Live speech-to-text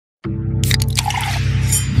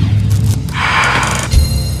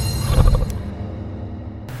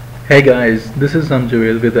Hey guys, this is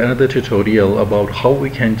Mjavedva with another tutorial about how we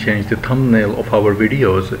can change the thumbnail of our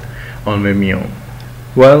videos on Vimeo.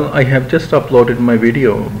 Well, I have just uploaded my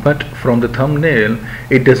video, but from the thumbnail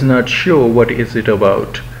it does not show what is it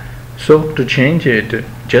about. So to change it,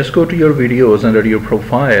 just go to your videos under your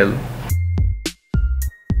profile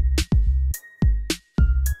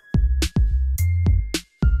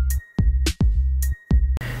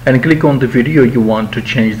and click on the video you want to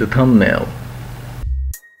change the thumbnail.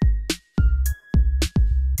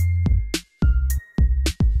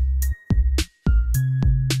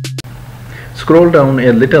 Scroll down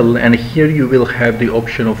a little and here you will have the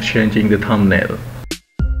option of changing the thumbnail.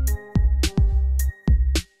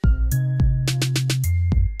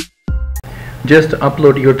 Just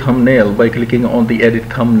upload your thumbnail by clicking on the Edit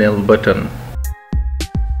Thumbnail button.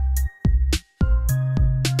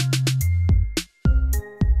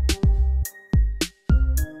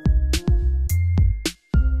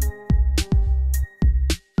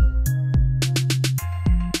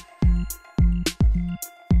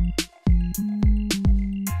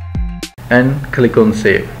 And click on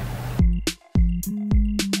Save.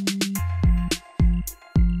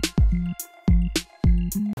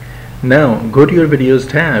 Now go to your Videos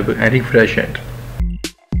tab and refresh it.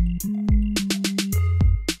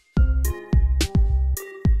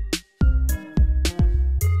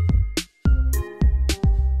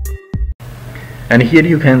 And here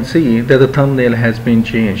you can see that the thumbnail has been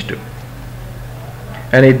changed.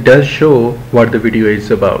 And it does show what the video is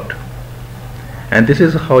about. And this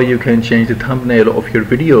is how you can change the thumbnail of your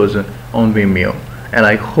videos on Vimeo. And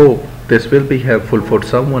I hope this will be helpful for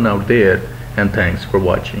someone out there, and thanks for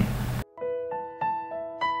watching.